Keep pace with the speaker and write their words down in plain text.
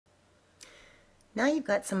Now you've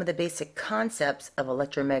got some of the basic concepts of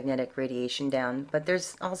electromagnetic radiation down, but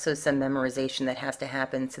there's also some memorization that has to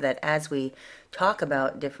happen so that as we talk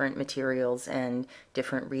about different materials and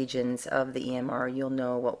different regions of the EMR, you'll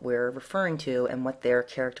know what we're referring to and what their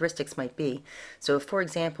characteristics might be. So, for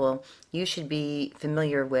example, you should be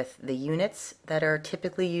familiar with the units that are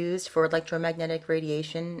typically used for electromagnetic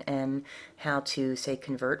radiation and how to, say,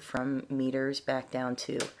 convert from meters back down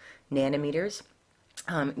to nanometers.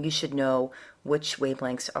 You should know which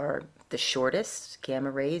wavelengths are the shortest,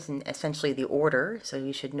 gamma rays, and essentially the order. So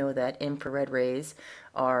you should know that infrared rays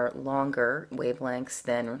are longer wavelengths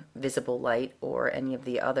than visible light or any of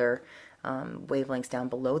the other wavelengths down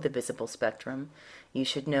below the visible spectrum. You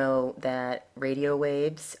should know that radio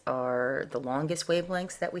waves are the longest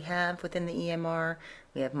wavelengths that we have within the EMR.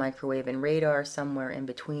 We have microwave and radar somewhere in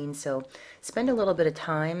between. So spend a little bit of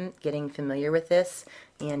time getting familiar with this.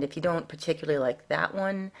 And if you don't particularly like that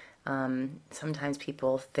one, sometimes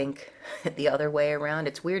people think the other way around.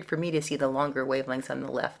 It's weird for me to see the longer wavelengths on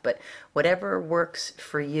the left, but whatever works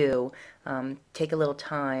for you, take a little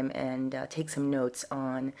time and take some notes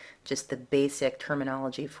on just the basic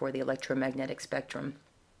terminology for the electromagnetic spectrum.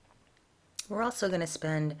 We're also going to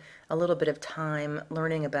spend a little bit of time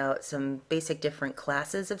learning about some basic different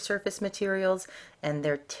classes of surface materials and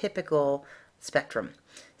their typical spectrum.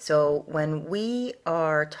 So when we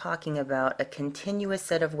are talking about a continuous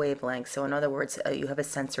set of wavelengths, so in other words, you have a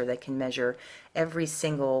sensor that can measure every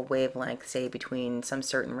single wavelength, say between some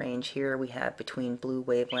certain range. Here we have between blue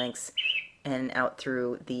wavelengths and out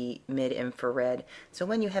through the mid-infrared. So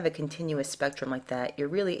when you have a continuous spectrum like that, you're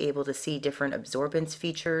really able to see different absorbance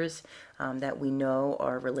features that we know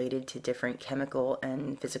are related to different chemical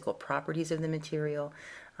and physical properties of the material.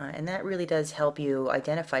 And that really does help you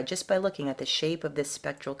identify, just by looking at the shape of this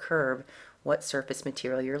spectral curve, what surface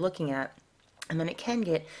material you're looking at. And then it can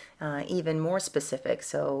get even more specific.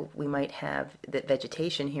 So we might have the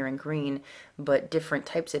vegetation here in green, but different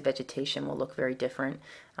types of vegetation will look very different.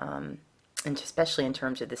 And especially in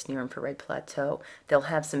terms of this near-infrared plateau, they'll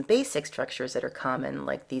have some basic structures that are common,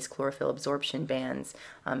 like these chlorophyll absorption bands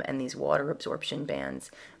and these water absorption bands.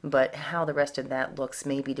 But how the rest of that looks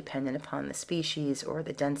may be dependent upon the species or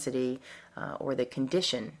the density or the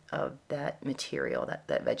condition of that material,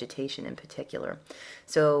 that vegetation in particular.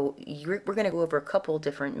 So we're going to go over a couple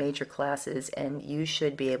different major classes, and you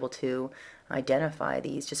should be able to identify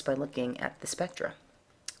these just by looking at the spectra.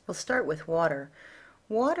 We'll start with water.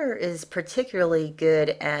 Water is particularly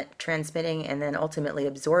good at transmitting and then ultimately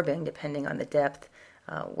absorbing, depending on the depth,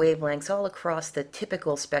 wavelengths all across the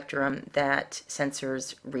typical spectrum that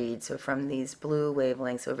sensors read. So from these blue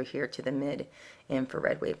wavelengths over here to the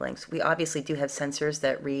mid-infrared wavelengths. We obviously do have sensors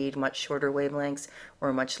that read much shorter wavelengths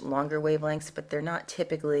or much longer wavelengths, but they're not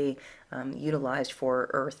typically utilized for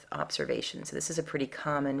Earth observation. So this is a pretty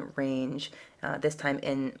common range, this time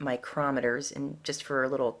in micrometers. And just for a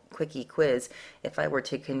little quickie quiz, if I were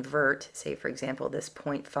to convert, say for example, this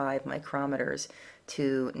 0.5 micrometers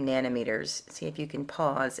to nanometers, see if you can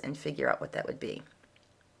pause and figure out what that would be.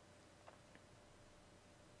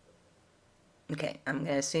 Okay, I'm going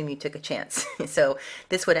to assume you took a chance. So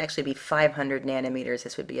this would actually be 500 nanometers.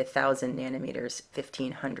 This would be 1,000 nanometers,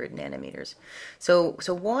 1,500 nanometers. So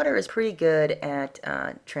water is pretty good at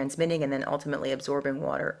transmitting and then ultimately absorbing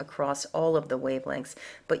water across all of the wavelengths.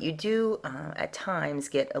 But you do at times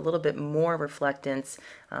get a little bit more reflectance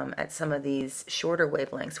at some of these shorter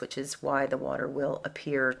wavelengths, which is why the water will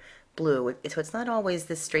appear blue. So it's not always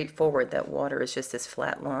this straightforward that water is just this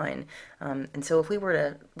flat line. And so if we were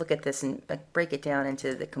to look at this and break it down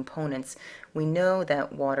into the components, we know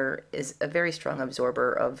that water is a very strong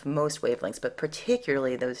absorber of most wavelengths, but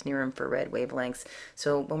particularly those near-infrared wavelengths.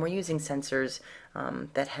 So when we're using sensors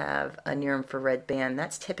that have a near-infrared band,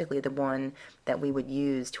 that's typically the one that we would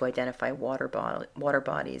use to identify water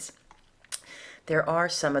bodies. There are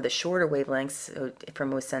some of the shorter wavelengths, so for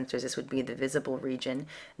most sensors this would be the visible region,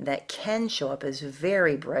 that can show up as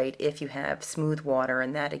very bright if you have smooth water,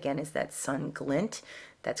 and that again is that sun glint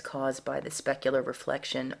that's caused by the specular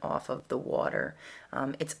reflection off of the water.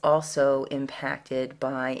 It's also impacted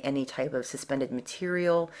by any type of suspended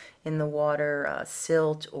material in the water,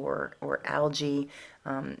 silt or algae.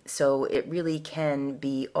 So it really can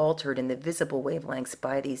be altered in the visible wavelengths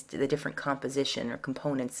by the different composition or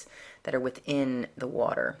components that are within the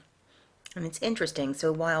water. And it's interesting,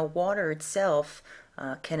 so while water itself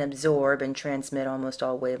can absorb and transmit almost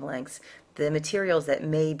all wavelengths, the materials that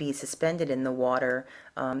may be suspended in the water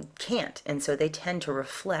can't, and so they tend to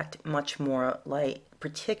reflect much more light,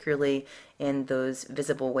 particularly in those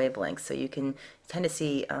visible wavelengths. So you can tend to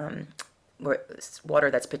see water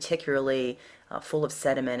that's particularly full of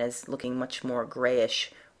sediment is looking much more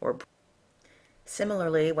grayish or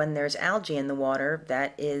similarly, when there's algae in the water,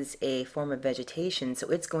 that is a form of vegetation, so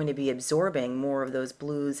it's going to be absorbing more of those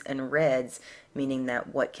blues and reds, meaning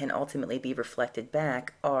that what can ultimately be reflected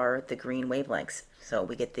back are the green wavelengths. So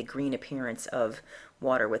we get the green appearance of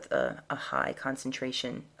water with a high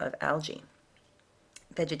concentration of algae.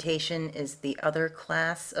 Vegetation is the other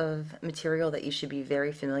class of material that you should be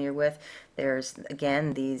very familiar with. There's,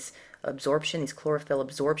 again, these chlorophyll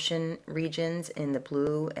absorption regions in the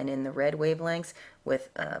blue and in the red wavelengths with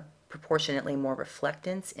proportionately more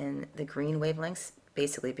reflectance in the green wavelengths,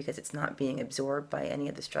 basically because it's not being absorbed by any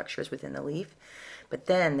of the structures within the leaf. But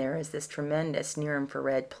then there is this tremendous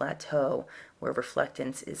near-infrared plateau where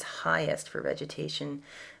reflectance is highest for vegetation,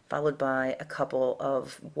 followed by a couple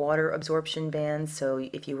of water absorption bands. So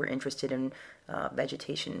if you were interested in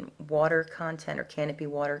vegetation water content or canopy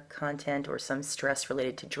water content or some stress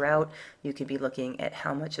related to drought, you could be looking at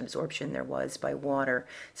how much absorption there was by water.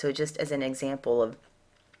 So just as an example of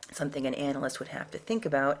something an analyst would have to think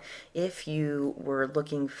about, if you were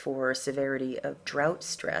looking for severity of drought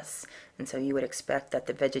stress, and so you would expect that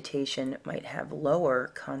the vegetation might have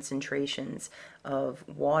lower concentrations of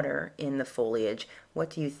water in the foliage, what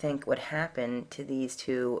do you think would happen to these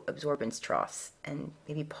two absorbance troughs? And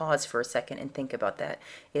maybe pause for a second and think about that.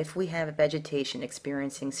 If we have a vegetation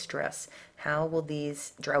experiencing stress, how will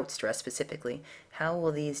these, drought stress specifically, how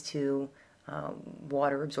will these two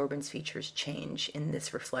water absorbance features change in this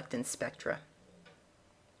reflectance spectra?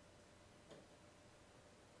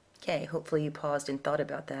 Okay, hopefully you paused and thought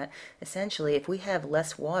about that. Essentially, if we have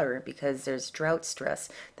less water because there's drought stress,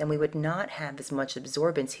 then we would not have as much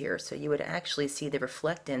absorbance here. So you would actually see the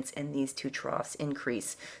reflectance in these two troughs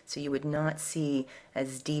increase. So you would not see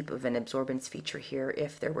as deep of an absorbance feature here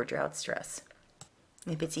if there were drought stress.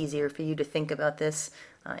 If it's easier for you to think about this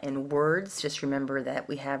in words, just remember that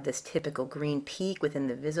we have this typical green peak within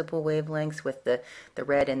the visible wavelengths with the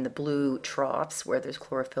red and the blue troughs where there's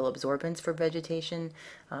chlorophyll absorbance for vegetation,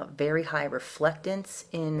 very high reflectance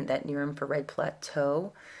in that near-infrared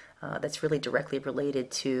plateau that's really directly related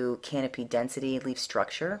to canopy density, leaf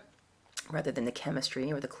structure, rather than the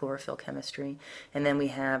chemistry or the chlorophyll chemistry. And then we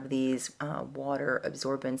have these water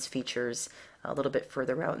absorbance features a little bit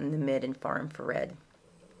further out in the mid and far infrared.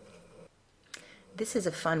 This is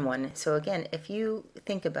a fun one. So again, if you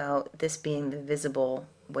think about this being the visible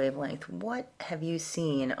wavelength, what have you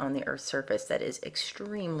seen on the Earth's surface that is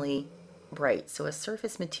extremely bright? So a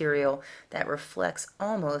surface material that reflects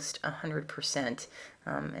almost 100%.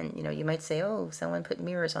 And you might say, oh, someone put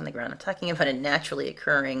mirrors on the ground. I'm talking about a naturally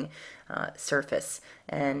occurring surface.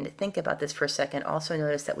 And think about this for a second. Also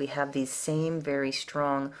notice that we have these same very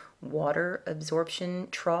strong water absorption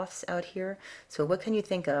troughs out here. So what can you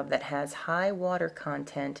think of that has high water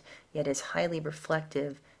content yet is highly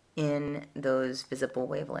reflective in those visible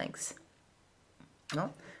wavelengths?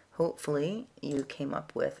 Well, hopefully you came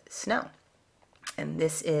up with snow. And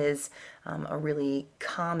this is a really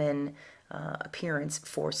common appearance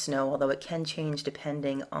for snow, although it can change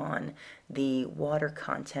depending on the water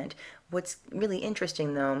content. What's really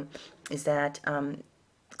interesting, though, is that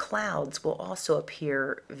clouds will also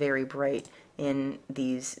appear very bright in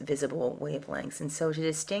these visible wavelengths. And so to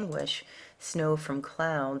distinguish snow from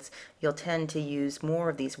clouds, you'll tend to use more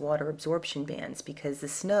of these water absorption bands because the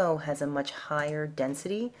snow has a much higher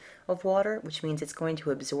density of water, which means it's going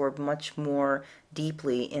to absorb much more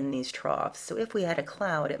deeply in these troughs. So if we had a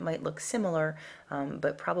cloud, it might look similar,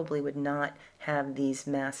 but probably would not have these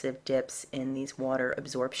massive dips in these water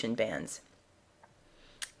absorption bands.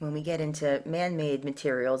 When we get into man-made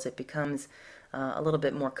materials, it becomes a little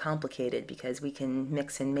bit more complicated because we can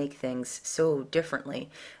mix and make things so differently.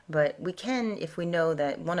 But we can, if we know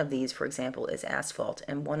that one of these, for example, is asphalt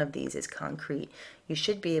and one of these is concrete, you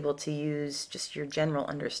should be able to use just your general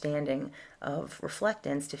understanding of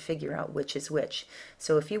reflectance to figure out which is which.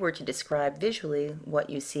 So if you were to describe visually what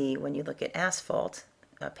you see when you look at asphalt,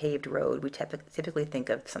 a paved road, we typically think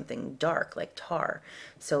of something dark like tar.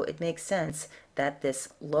 So it makes sense that this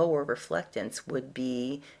lower reflectance would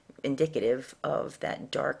be indicative of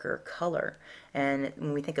that darker color. And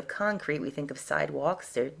when we think of concrete, we think of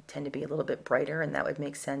sidewalks. They tend to be a little bit brighter, and that would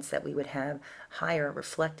make sense that we would have higher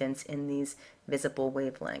reflectance in these visible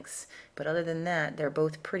wavelengths. But other than that, they're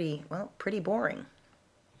both pretty boring.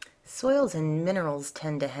 Soils and minerals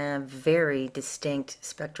tend to have very distinct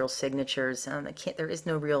spectral signatures. There is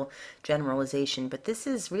no real generalization, but this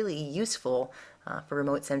is really useful for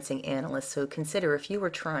remote sensing analysts. So consider if you were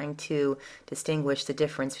trying to distinguish the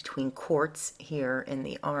difference between quartz here in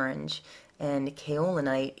the orange and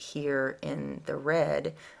kaolinite here in the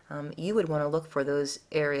red, you would want to look for those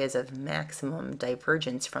areas of maximum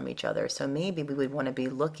divergence from each other. So maybe we would want to be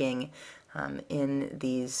looking in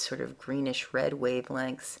these sort of greenish red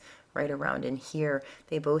wavelengths right around in here.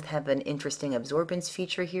 They both have an interesting absorbance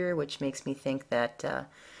feature here, which makes me think that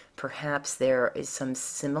perhaps there is some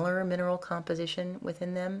similar mineral composition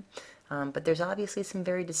within them. But there's obviously some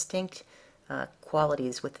very distinct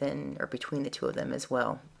qualities within or between the two of them as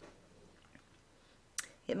well.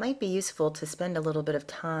 It might be useful to spend a little bit of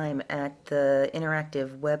time at the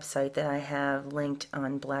interactive website that I have linked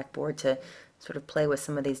on Blackboard to sort of play with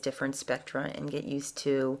some of these different spectra and get used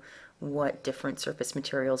to what different surface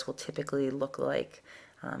materials will typically look like.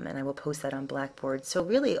 And I will post that on Blackboard. So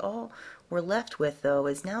really all we're left with, though,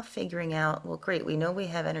 is now figuring out, well, great, we know we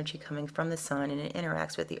have energy coming from the sun and it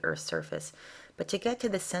interacts with the Earth's surface. But to get to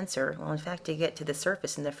the sensor, well, in fact, to get to the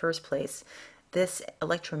surface in the first place, this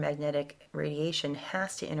electromagnetic radiation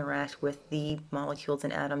has to interact with the molecules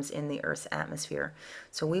and atoms in the Earth's atmosphere.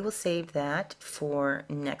 So we will save that for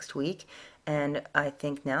next week. And I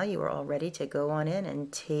think now you are all ready to go on in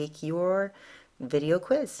and take your video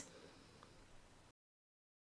quiz.